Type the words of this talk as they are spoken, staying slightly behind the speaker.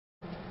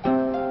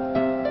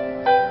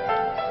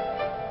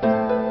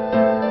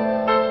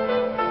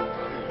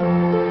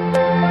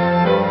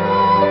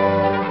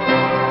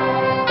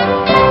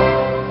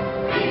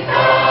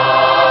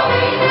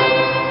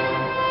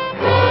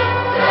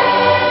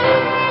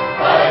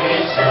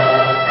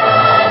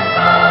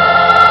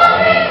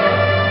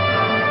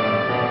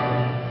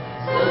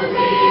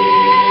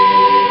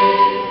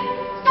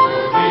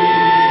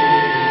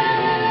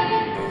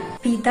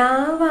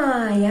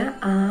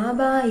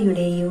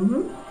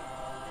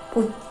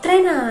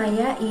പുത്രനായ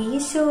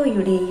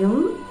ഈശോയുടെയും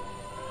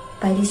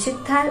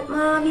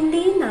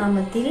പരിശുദ്ധാത്മാവിന്റെയും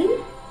നാമത്തിൽ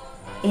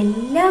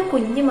എല്ലാ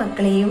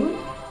കുഞ്ഞുമക്കളെയും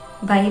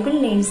ബൈബിൾ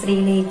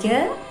നഴ്സറിയിലേക്ക്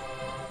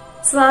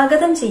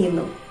സ്വാഗതം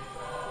ചെയ്യുന്നു.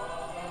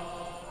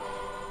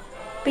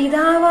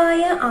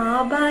 പിതാവായ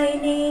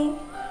ആബായിനെ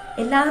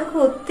എല്ലാവർക്കും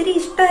ഒത്തിരി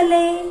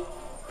ഇഷ്ടമല്ലേ?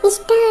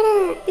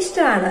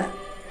 ഇഷ്ടമാണ്.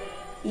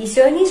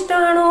 ഈശോനെ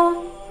ഇഷ്ടമാണോ?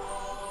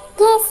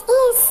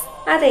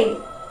 അതെ.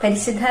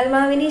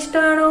 പരിശുദ്ധാത്മാവിനെ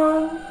ഇഷ്ടമാണോ?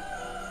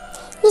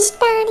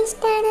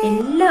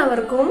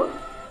 എല്ലാവർക്കും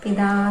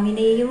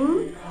പിതാവിനെയും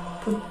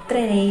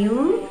പുത്രനെയും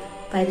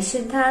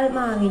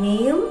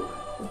പരിശുദ്ധാത്മാവിനെയും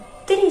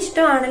ഒത്തിരി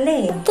ഇഷ്ടമാണല്ലേ?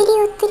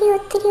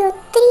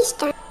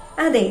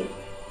 അതെ.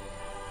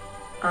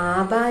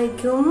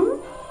 ആബായ്ക്കും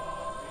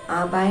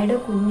ആബായുടെ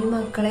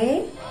കുഞ്ഞുമക്കളെ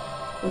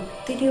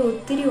ഒത്തിരി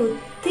ഒത്തിരി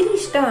ഒത്തിരി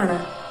ഇഷ്ടമാണ്.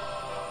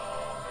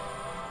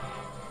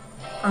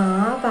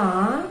 ആബാ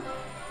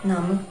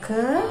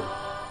നമുക്ക്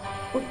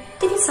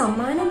ഒത്തിരി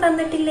സമ്മാനം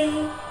തന്നിട്ടില്ലേ?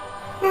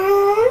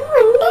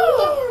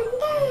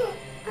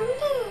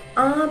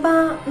 ആബാ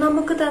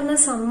നമുക്ക് തന്ന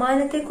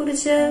സമ്മാനത്തെ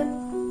കുറിച്ച്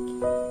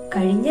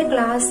കഴിഞ്ഞ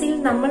ക്ലാസ്സിൽ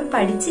നമ്മൾ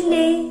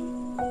പഠിച്ചില്ലേ?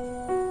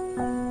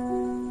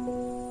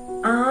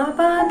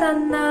 ആബാ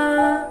തന്ന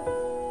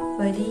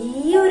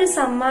വലിയൊരു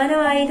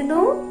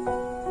സമ്മാനമായിരുന്നു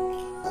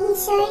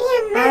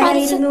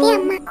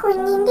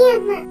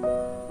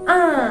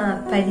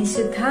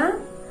പരിശുദ്ധ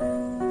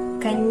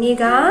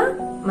കന്യക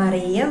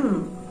മറിയം,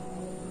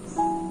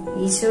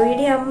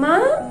 ഈശോയുടെ അമ്മ,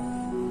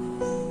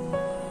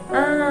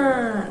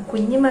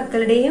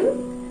 കുഞ്ഞുമക്കളുടെയും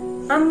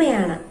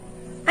അമ്മയാണ്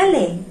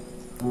അല്ലേ?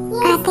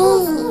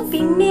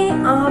 പിന്നെ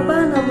ആബാ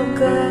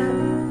നമുക്ക്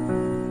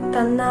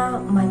തന്ന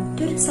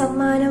മറ്റൊരു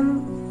സമ്മാനം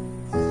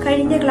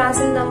കഴിഞ്ഞ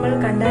ക്ലാസ്സിൽ നമ്മൾ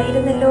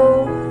കണ്ടായിരുന്നല്ലോ.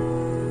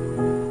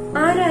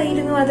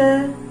 ആരായിരുന്നു അത്?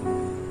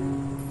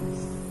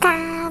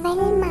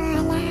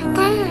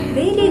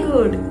 Very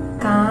good.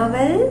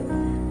 കാവൽ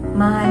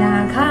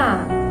മാലാഖ.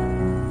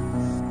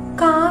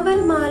 കാവൽ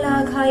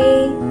മാലാഖയെ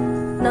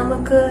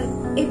നമുക്ക്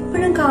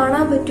എപ്പോഴും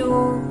കാണാൻ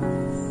പറ്റുമോ?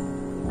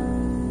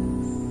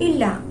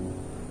 ഇല്ല.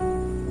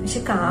 പക്ഷെ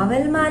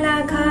കാവൽ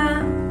മാലാഖ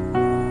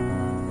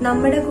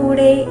നമ്മുടെ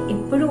കൂടെ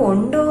എപ്പോഴും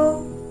ഉണ്ടോ?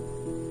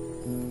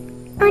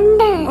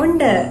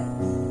 ഉണ്ട്.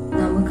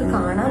 നമുക്ക്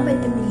കാണാൻ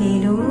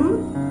പറ്റുന്നില്ലേലും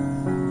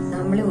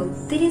നമ്മളെ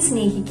ഒത്തിരി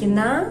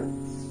സ്നേഹിക്കുന്ന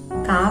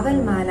കാവൽ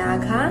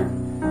മാലാഖ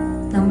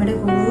നമ്മുടെ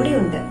കൂടെ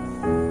ഉണ്ട്.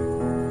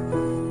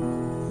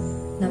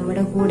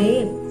 നമ്മുടെ കൂടെ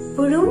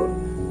എപ്പോഴും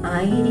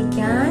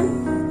ആയിരിക്കാൻ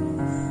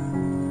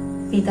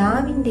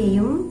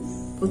പിതാവിന്റെയും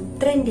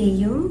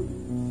പുത്രന്റെയും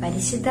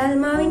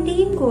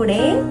പരിശുദ്ധാത്മാവിന്റെയും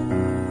കൂടെ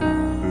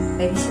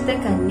പരിശുദ്ധ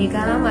കന്യക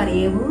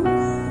മറിയവും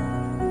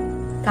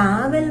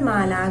കാവൽ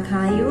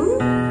മാലാഖായും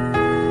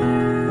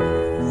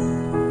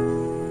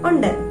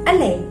ഉണ്ട്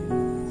അല്ലേ?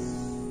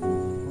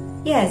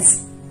 യെസ്.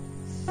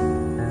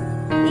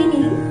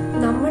 ഇനി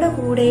നമ്മുടെ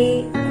കൂടെ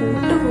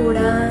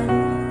കൂട്ടുകൂടാൻ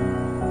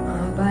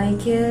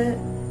ആബായ്ക്ക്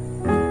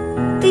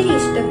ഒത്തിരി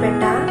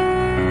ഇഷ്ടപ്പെട്ട,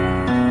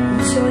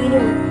 ഈശോയിനെ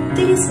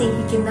ഒത്തിരി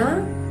സ്നേഹിക്കുന്ന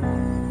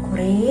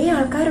കുറെ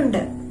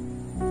ആൾക്കാരുണ്ട്.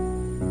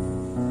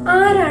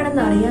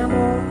 ആരാണെന്ന്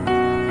അറിയാമോ?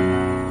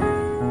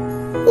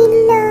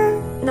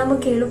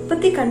 നമുക്ക്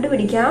എളുപ്പത്തിൽ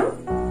കണ്ടുപിടിക്കാം.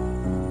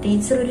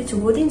 ടീച്ചർ ഒരു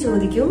ചോദ്യം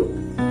ചോദിക്കും.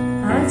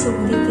 ആ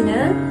ചോദ്യത്തിന്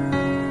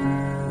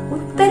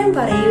ഉത്തരം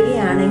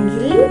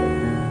പറയുകയാണെങ്കിൽ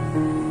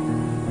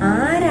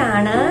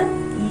ആരാണ്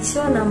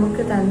ഈശോ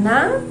നമുക്ക് തന്ന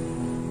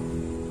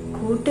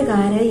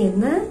കൂട്ടുകാര്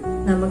എന്ന്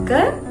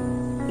നമുക്ക്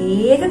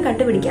വേഗം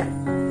കണ്ടുപിടിക്കാം.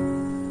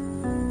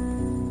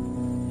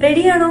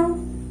 റെഡിയാണോ?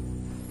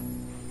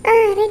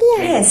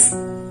 യെസ്.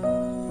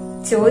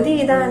 ചോദ്യം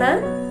ഇതാണ്,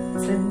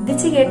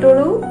 ശ്രദ്ധിച്ചു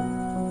കേട്ടോളൂ.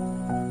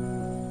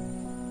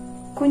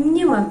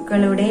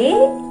 കുഞ്ഞുമക്കളുടെ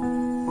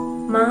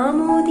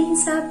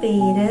മാമോദീസ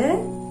പേര്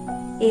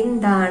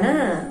എന്താണ്?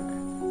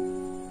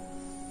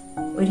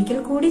 ഒരിക്കൽ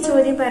കൂടി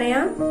ചോദ്യം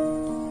പറയാം.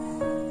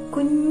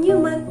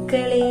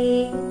 കുഞ്ഞുമക്കളെ,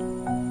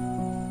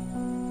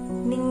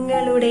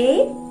 നിങ്ങളുടെ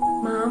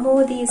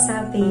മാമോദീസ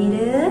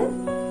പേര്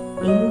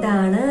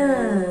എന്താണ്?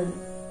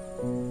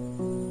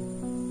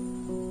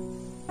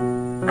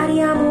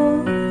 അറിയാമോ?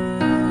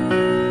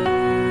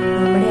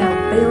 നമ്മുടെ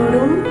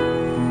അപ്പയോടും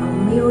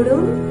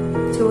അമ്മയോടും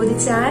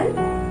ചോദിച്ചാൽ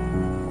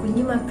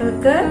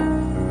കുഞ്ഞുമക്കൾക്ക്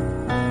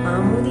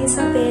മാമോദീസ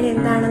പേര്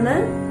എന്താണെന്ന്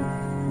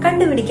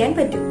കണ്ടുപിടിക്കാൻ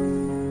പറ്റും.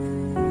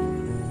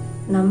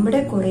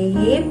 നമ്മുടെ കുറേ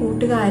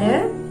കൂട്ടുകാര്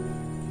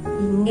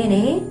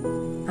ഇങ്ങനെ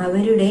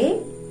അവരുടെ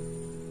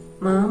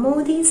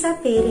മാമോദീസ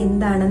പേര്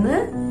എന്താണെന്ന്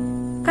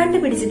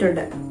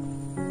കണ്ടുപിടിച്ചിട്ടുണ്ട്.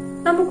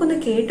 നമുക്കൊന്ന്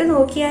കേട്ടു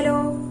നോക്കിയാലോ?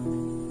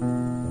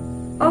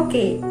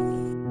 ഓക്കെ.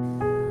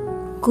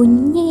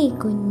 കുഞ്ഞേ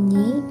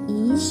കുഞ്ഞേ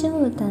ഈശോ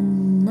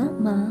തന്ന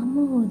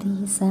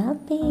മാമോദീസ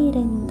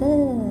പേരെന്ത്?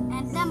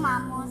 എന്റെ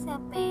മാമോദീസ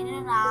പേര്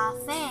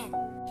റാഫേൽ.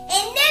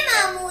 എന്റെ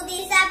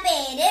മാമോദീസ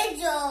പേര്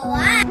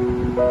ജോവാൻ.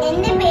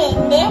 എന്റെ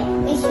പേര്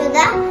വിശുദ്ധ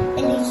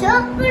എലിശോ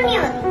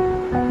പുണ്യവതി.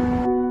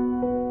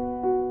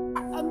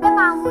 എന്റെ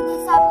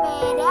മാമോദീസ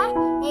പേര്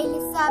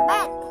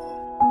എലിസബത്ത്.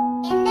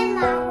 എന്റെ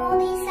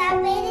മാമോദീസ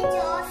പേര്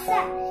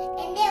ജോസഫ്.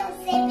 എന്റെ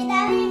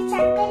ഉസ്സേപിതാവിന്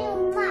ചക്കര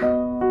ഉമ്മ.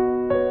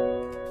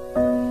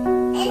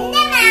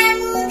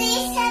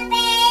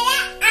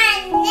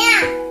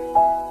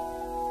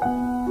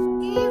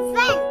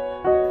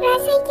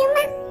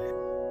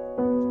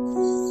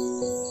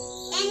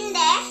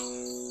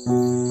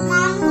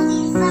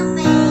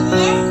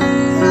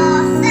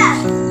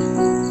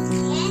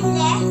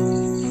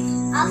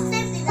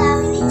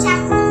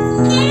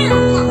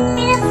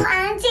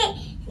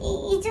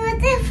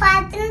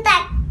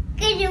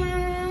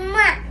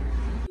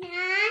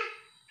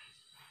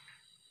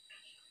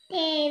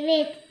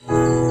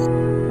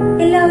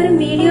 എല്ലാവരും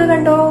വീഡിയോ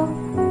കണ്ടോ?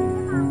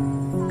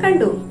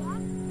 കണ്ടു.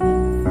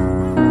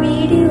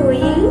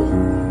 വീഡിയോയിൽ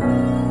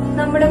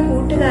നമ്മുടെ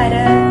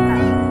കൂട്ടുകാര്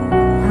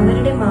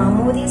അവരുടെ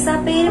മാമോദീസ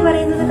പേര്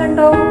പറയുന്നത്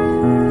കണ്ടോ?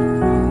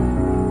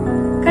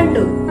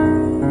 കണ്ടു.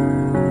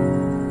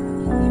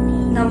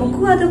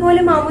 നമുക്കും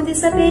അതുപോലെ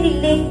മാമോദീസ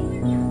പേരില്ലേ?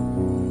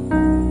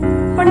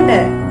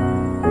 ഉണ്ട്.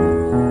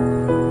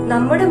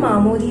 നമ്മുടെ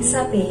മാമോദീസ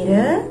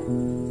പേര്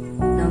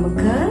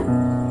നമുക്ക്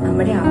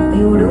നമ്മുടെ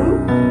അപ്പയോടും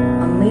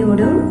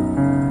അമ്മയോടും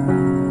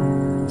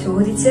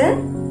ചോദിച്ച്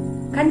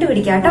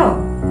കണ്ടുപിടിക്കാട്ടോ.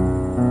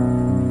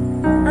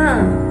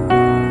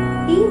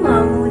 ഈ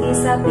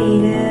മാമോദീസ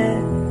പേര്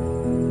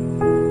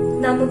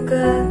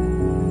നമുക്ക്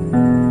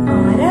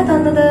ആരാ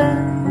തന്നത്?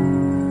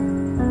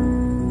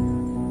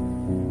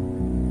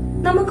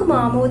 നമുക്ക്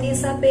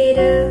മാമോദീസ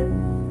പേര്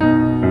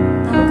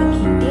നമുക്ക്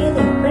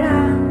കിട്ടിയത് എപ്പോഴാ?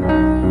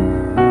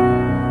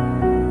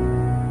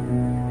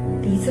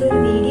 ടീച്ചർ ഒരു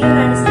വീഡിയോ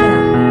കാണിച്ചു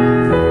തരാം.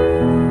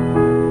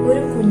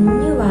 ഒരു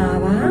കുഞ്ഞു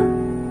വാവ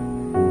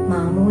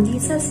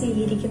മാമോദീസ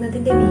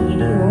സ്വീകരിക്കുന്നതിന്റെ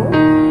വീഡിയോ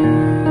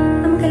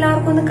നമുക്ക്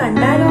എല്ലാവർക്കും ഒന്ന്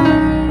കണ്ടാലോ?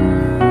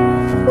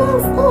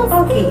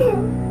 ഓക്കെ.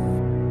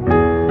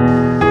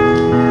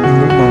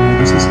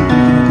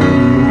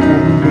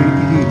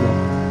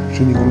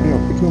 പക്ഷെ നിങ്ങളുടെ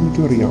അപ്പയ്ക്കും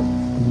അമ്മയ്ക്കും അറിയാം,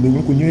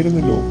 നിങ്ങൾ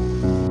കുഞ്ഞായിരുന്നല്ലോ.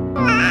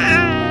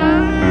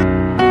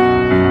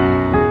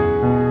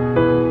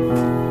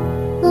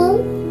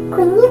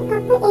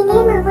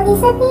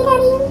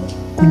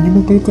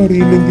 കുഞ്ഞുമക്കൾക്ക്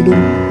അറിയില്ലെങ്കിലും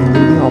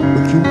നിങ്ങളുടെ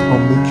അപ്പയ്ക്കും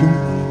അമ്മയ്ക്കും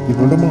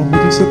നിങ്ങളുടെ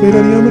മാമോദീസ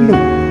പേരറിയാമല്ലോ.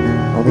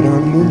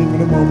 അവരാണല്ലോ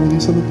നിങ്ങളെ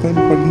മാമോദീസ വെക്കാൻ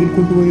പള്ളിയിൽ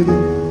കൊണ്ടുപോയത്.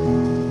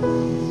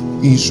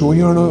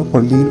 ഈശോയാണ്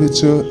പള്ളിയിൽ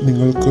വെച്ച്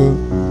നിങ്ങൾക്ക്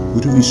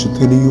ഒരു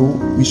വിശുദ്ധനെയോ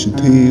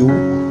വിശുദ്ധയെയോ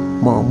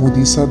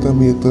മാമോദീസ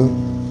സമയത്ത്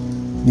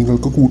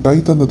നിങ്ങൾക്ക്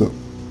കൂട്ടായി തന്നത്.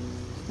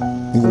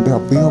 നിങ്ങളുടെ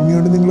അപ്പയും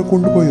അമ്മയാണ് നിങ്ങളെ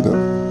കൊണ്ടുപോയത്.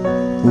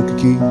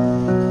 നോക്കിക്കേ,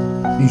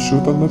 ഈശോ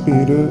തന്ന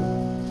പേര്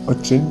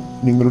അച്ഛൻ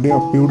നിങ്ങളുടെ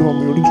അപ്പയോടും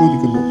അമ്മയോടും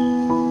ചോദിക്കുന്നു.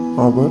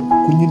 അവർ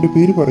കുഞ്ഞിന്റെ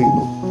പേര്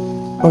പറയുന്നു.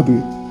 അതെ,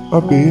 ആ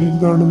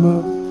പേരെന്താണെന്ന്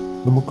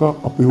നമുക്ക്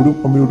അപ്പയോടും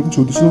അമ്മയോടും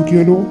ചോദിച്ചു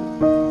നോക്കിയാലോ?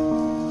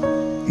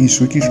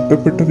 ഈശോയ്ക്ക്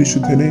ഇഷ്ടപ്പെട്ട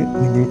വിശുദ്ധനെ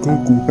നിങ്ങൾക്ക്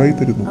കൂട്ടായി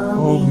തരുന്നു.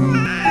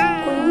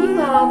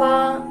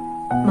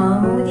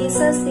 മാമോദീസ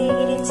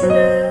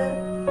സ്വീകരിച്ചത്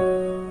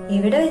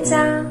എവിടെ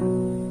വെച്ചാ?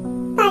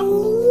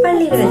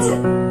 പള്ളിയിൽ വെച്ച്.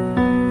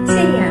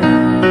 ശരിയാണ്.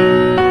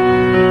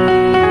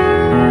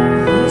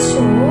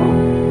 ഈശോ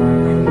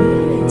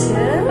പള്ളിയിൽ വെച്ച്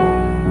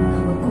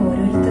നമുക്ക്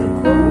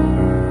ഓരോരുത്തർക്കും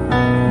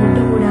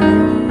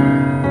കൂട്ടുകൂടാനും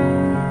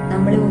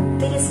നമ്മളെ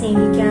ഒത്തിരി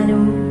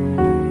സ്നേഹിക്കാനും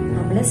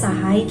നമ്മളെ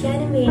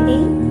സഹായിക്കാനും വേണ്ടി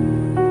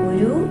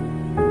ഒരു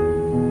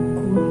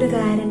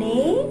കൂട്ടുകാരനെ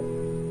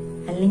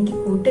അല്ലെങ്കിൽ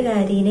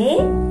കൂട്ടുകാരിനെ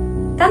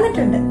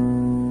തന്നിട്ടുണ്ട്.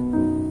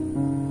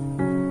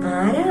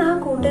 ആരാ ആ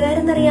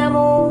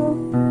കൂട്ടുകാരെന്നറിയാമോ?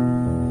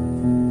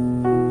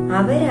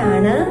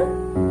 അവരാണ്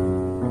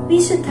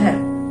വിശുദ്ധർ.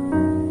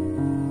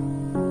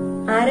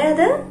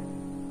 ആരാത്?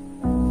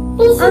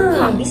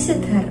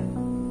 വിശുദ്ധർ.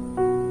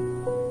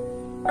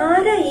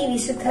 ആരാ ഈ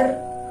വിശുദ്ധർ?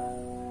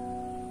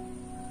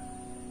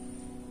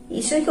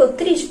 ഈശോയ്ക്ക്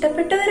ഒത്തിരി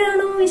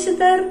ഇഷ്ടപ്പെട്ടവരാണോ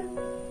വിശുദ്ധർ?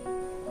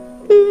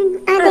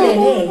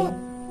 അതെല്ലേ.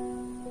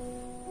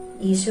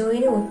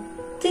 ഈശോയിനെ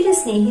ഒത്തിരി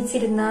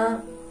സ്നേഹിച്ചിരുന്ന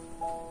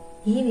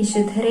ഈ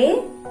വിശുദ്ധരെ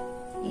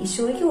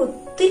ഈശോയ്ക്ക്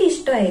ഒത്തിരി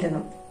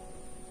ഇഷ്ടമായിരുന്നു.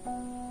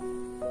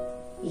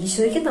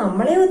 ഈശോയ്ക്ക്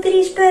നമ്മളെ ഒത്തിരി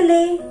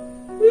ഇഷ്ടമല്ലേ?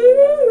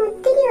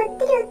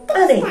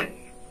 അതെ,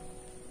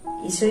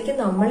 ഈശോയ്ക്ക്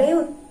നമ്മളെ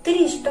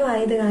ഒത്തിരി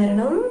ഇഷ്ടമായത്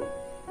കാരണം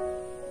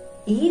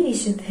ഈ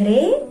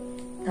വിശുദ്ധരെ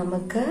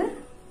നമുക്ക്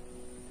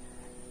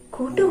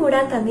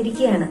കൂട്ടുകൂടാൻ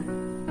തന്നിരിക്കുകയാണ്.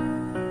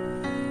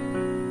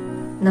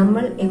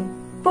 നമ്മൾ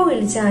എപ്പോ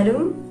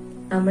വിളിച്ചാലും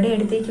നമ്മുടെ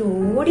അടുത്തേക്ക്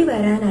ഓടി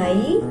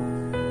വരാനായി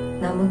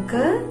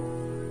നമുക്ക്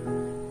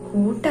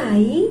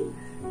കൂട്ടായി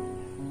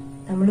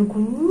നമ്മൾ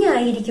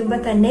കുഞ്ഞായിരിക്കുമ്പോ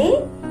തന്നെ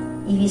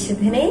ഈ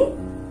വിശുദ്ധനെ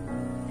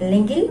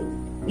അല്ലെങ്കിൽ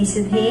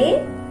വിശുദ്ധയെ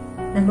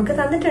നമുക്ക്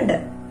തന്നിട്ടുണ്ട്.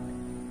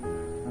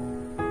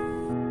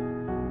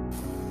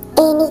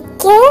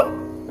 എനിക്ക്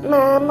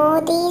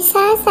മാമോദീസ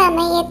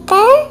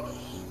സമയത്ത്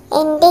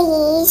എന്റെ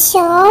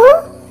ഈശോ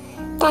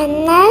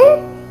തന്ന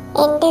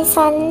എന്റെ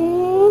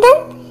സ്വന്തം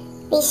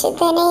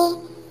വിശുദ്ധനെ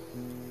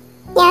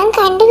ഞാൻ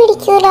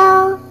കണ്ടുപിടിക്കൂലോ.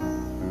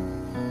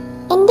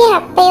 എന്റെ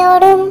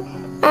അപ്പയോടും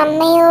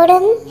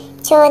അമ്മയോടും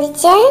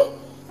ചോദിച്ച്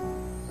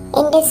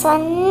എന്റെ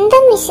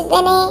സ്വന്തം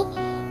വിശുദ്ധനെ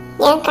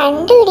ഞാൻ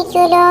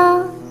കണ്ടുപിടിക്കൂലോ.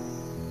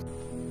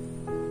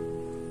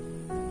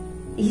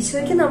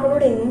 ഈശോയ്ക്ക്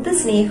നമ്മളോട് എന്ത്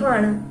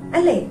സ്നേഹമാണ്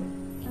അല്ലേ?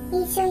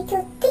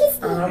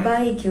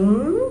 ആബായിക്കും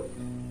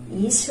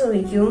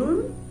ഈശോയ്ക്കും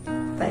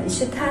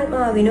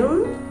പരിശുദ്ധാത്മാവിനും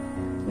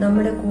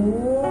നമ്മുടെ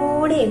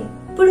കൂടെ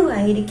എപ്പോഴും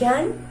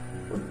ആയിരിക്കാൻ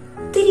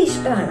ഒത്തിരി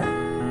ഇഷ്ടമാണ്.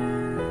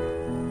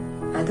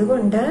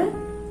 അതുകൊണ്ട്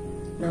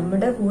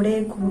നമ്മുടെ കൂടെ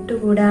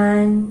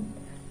കൂട്ടുകൂടാൻ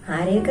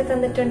ആരെയൊക്കെ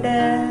തന്നിട്ടുണ്ട്?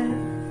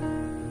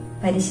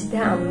 പരിശുദ്ധ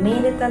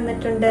അമ്മേനെ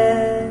തന്നിട്ടുണ്ട്.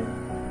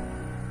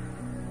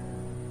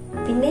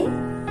 പിന്നെ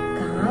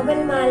കാവൽ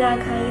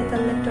മാലാഖയെ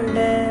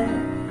തന്നിട്ടുണ്ട്.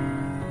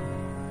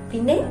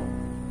 പിന്നെ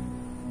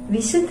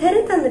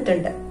വിശുദ്ധരെ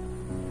തന്നിട്ടുണ്ട്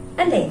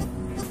അല്ലേ?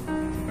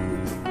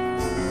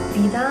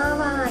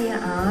 പിതാവായ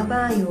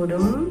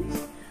ആബായോടും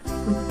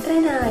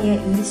പുത്രനായ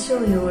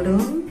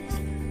ഈശോയോടും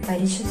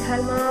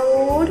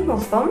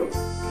പരിശുദ്ധാത്മാവോടുമൊപ്പം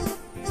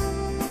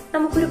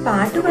നമുക്കൊരു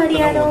പാട്ട്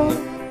പാടിയാലോ?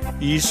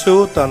 ഈശോ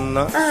തന്ന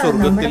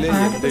സ്വർഗത്തിലെ നമ്മുടെ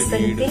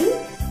പാഠപുസ്തകത്തിൽ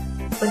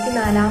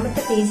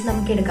 34-ാമത്തെ പേജ്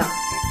നമുക്ക് എടുക്കാം.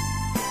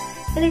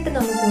 എന്നിട്ട്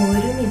നമുക്ക്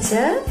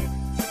ഒരുമിച്ച്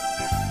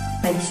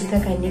പരിശുദ്ധ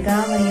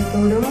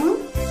കന്യകാമറിയത്തോടും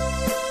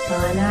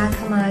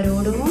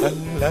മാലാഖമാരോടും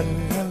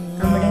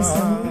നമ്മുടെ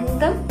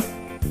സ്വന്തം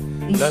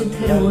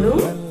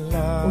വിശുദ്ധരോടും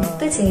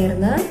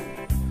ഒത്തുചേർന്ന്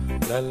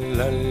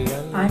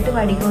പാട്ട്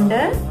പാടിക്കൊണ്ട്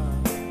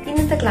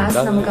ഇന്നത്തെ ക്ലാസ്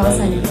നമുക്ക്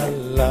അവസാനിപ്പിക്കാം.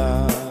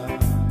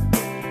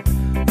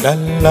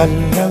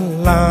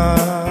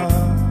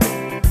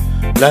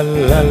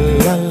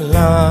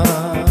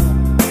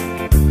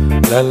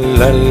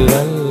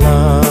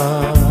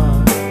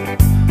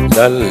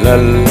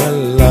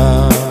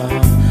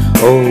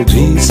 Oh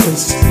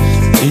Jesus,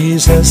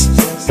 Jesus,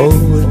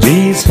 oh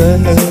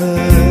Jesus,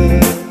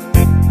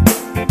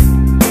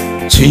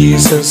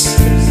 Jesus,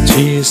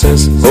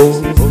 Jesus, oh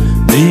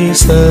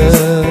Jesus.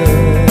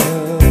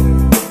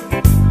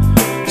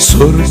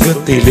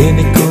 സ്വർഗത്തിൽ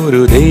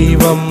എനിക്കൊരു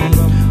ദൈവം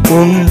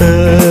ഉണ്ട്.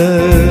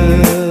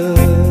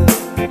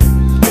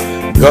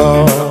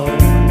 God,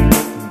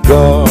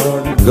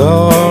 God,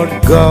 God,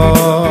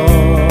 God.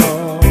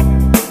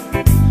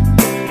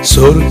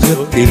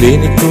 സ്വർഗത്തിൽ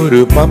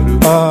എനിക്കൊരു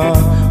പപ്പ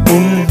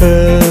ഉണ്ട്.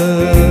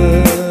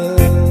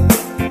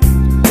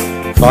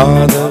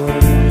 Father,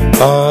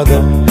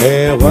 Father,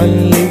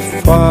 Heavenly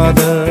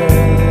Father.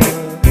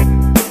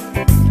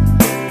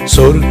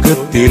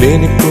 സ്വർഗത്തിൽ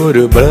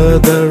എനിക്കൊരു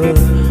ബ്രദർ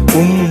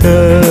ഉണ്ട്.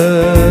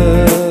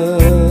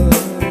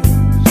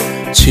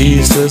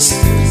 Jesus,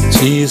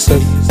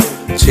 Jesus,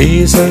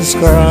 Jesus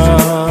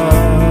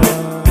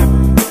Christ.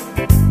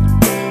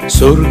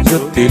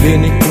 സ്വർഗത്തിൽ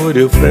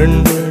എനിക്കൊരു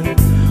ഫ്രണ്ട്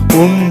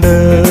ഉണ്ട്.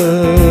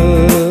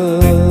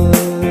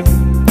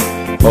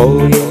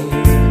 Holy,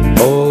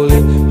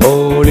 Holy,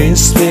 Holy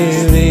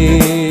Spirit.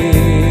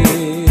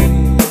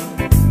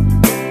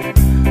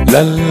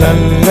 La la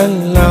la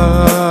la,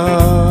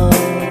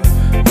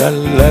 la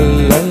la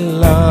la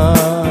la,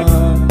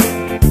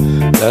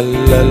 la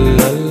la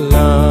la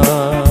la,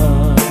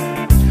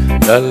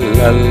 la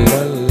la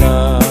la la,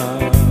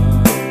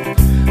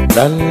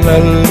 la la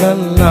la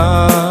la,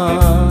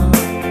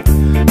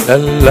 la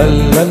la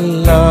la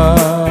la,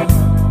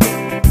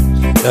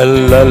 la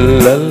la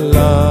la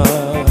la,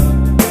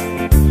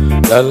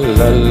 la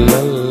la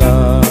la la.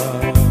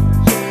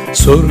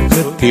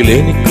 സ്വർഗത്തിൽ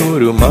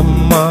എനിക്കൊരു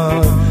മമ്മ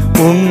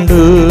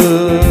ഉണ്ട്.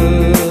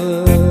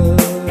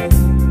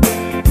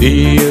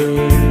 Dear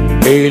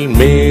Hail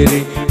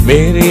Mary,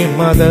 Mary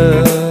Mother.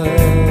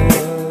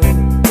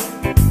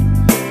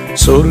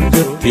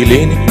 സ്വർഗത്തിൽ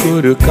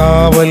എനിക്കൊരു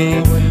കാവൽ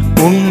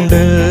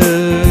ഉണ്ട്.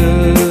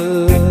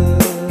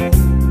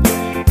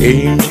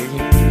 Angel,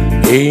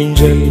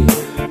 Angel,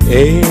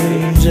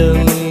 Angel.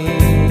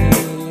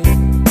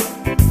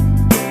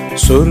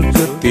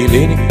 സ്വർഗത്തിൽ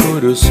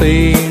എനിക്കൊരു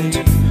Saint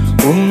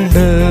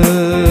ഉണ്ട്.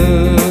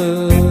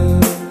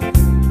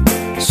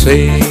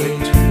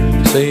 Saint,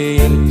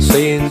 Saint,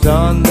 Saint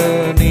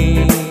Anthony.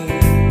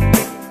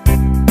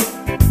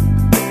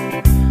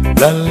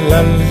 La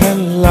la la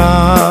la,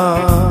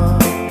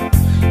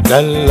 la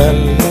la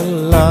la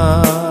la,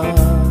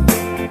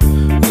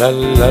 la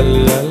la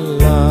la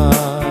la,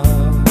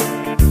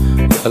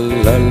 la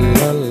la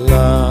la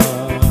la,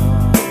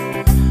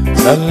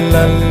 la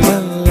la la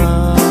la,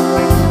 la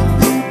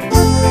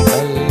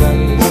la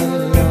la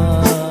la,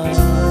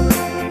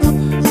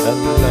 la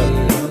la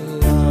la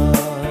la,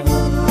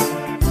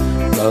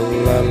 la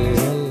la la.